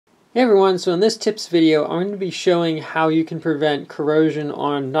Hey everyone, so in this tips video I'm going to be showing how you can prevent corrosion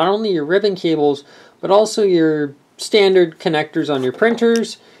on not only your ribbon cables but also your standard connectors on your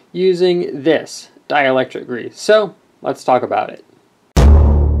printers using this dielectric grease. So let's talk about it.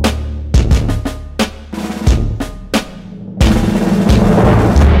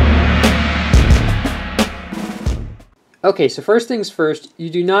 Okay, so first things first, you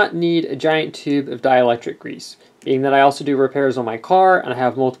do not need a giant tube of dielectric grease. Being that I also do repairs on my car and I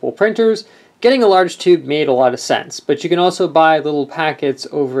have multiple printers, getting a large tube made a lot of sense. But you can also buy little packets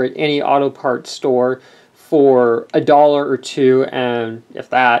over at any auto parts store for $1 or $2, and if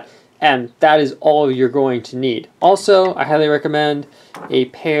that, and that is all you're going to need. Also, I highly recommend a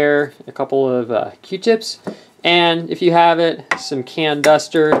couple of Q-tips, and if you have it, some can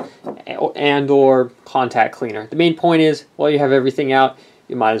duster and or contact cleaner. The main point is, while you have everything out,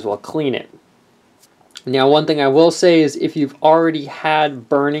 you might as well clean it. Now, one thing I will say is if you've already had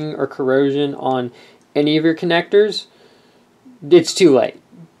burning or corrosion on any of your connectors, it's too late.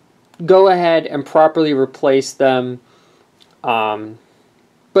 Go ahead and properly replace them. But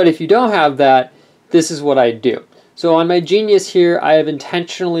if you don't have that, this is what I do. So on my Genius here, I have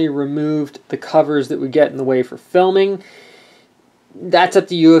intentionally removed the covers that would get in the way for filming. That's up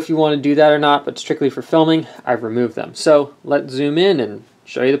to you if you want to do that or not, but strictly for filming, I've removed them. So let's zoom in and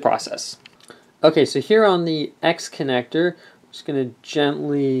show you the process. Okay, so here on the X connector, I'm just going to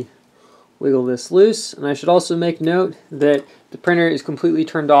gently wiggle this loose, and I should also make note that the printer is completely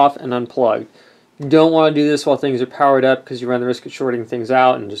turned off and unplugged. You don't want to do this while things are powered up because you run the risk of shorting things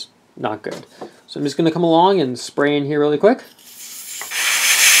out and just not good. So I'm just going to come along and spray in here really quick.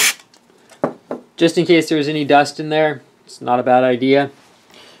 Just in case there was any dust in there, it's not a bad idea.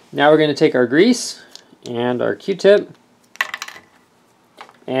 Now we're going to take our grease and our Q-tip,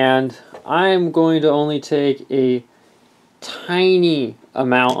 and I'm going to only take a tiny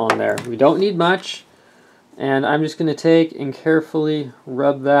amount on there. We don't need much, and I'm just going to take and carefully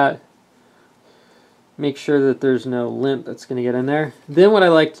rub that. Make sure that there's no lint that's going to get in there. Then what I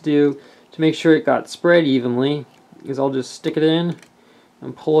like to do to make sure it got spread evenly is I'll just stick it in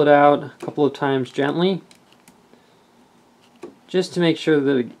and pull it out a couple of times gently, just to make sure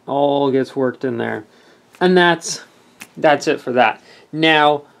that it all gets worked in there. And that's it for that.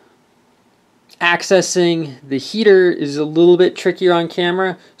 Now, accessing the heater is a little bit trickier on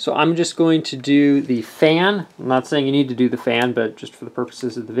camera, so I'm just going to do the fan. I'm not saying you need to do the fan, but just for the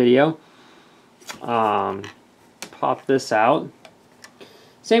purposes of the video. Pop this out.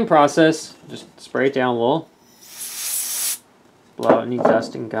 Same process, just spray it down a little. Blow out any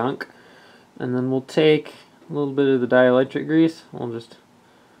dust and gunk. And then we'll take a little bit of the dielectric grease. We'll just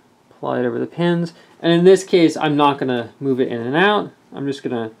apply it over the pins. And in this case, I'm not going to move it in and out. I'm just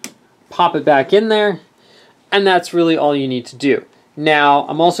going to pop it back in there. And that's really all you need to do. Now,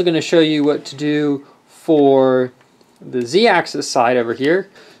 I'm also going to show you what to do for the Z-axis side over here.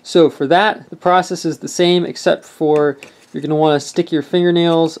 So for that, the process is the same, except for you're going to want to stick your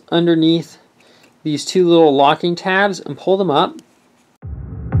fingernails underneath these two little locking tabs and pull them up.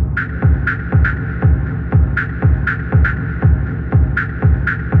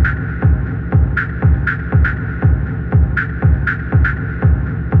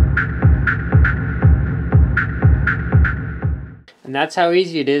 And that's how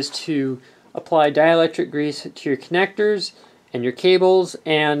easy it is to apply dielectric grease to your connectors and your cables.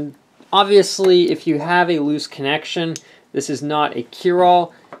 And obviously, if you have a loose connection, this is not a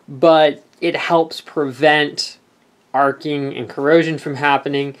cure-all, but it helps prevent arcing and corrosion from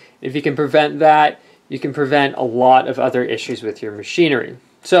happening. If you can prevent that, you can prevent a lot of other issues with your machinery.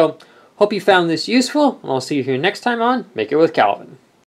 So, hope you found this useful, and I'll see you here next time on Make It with Calvin.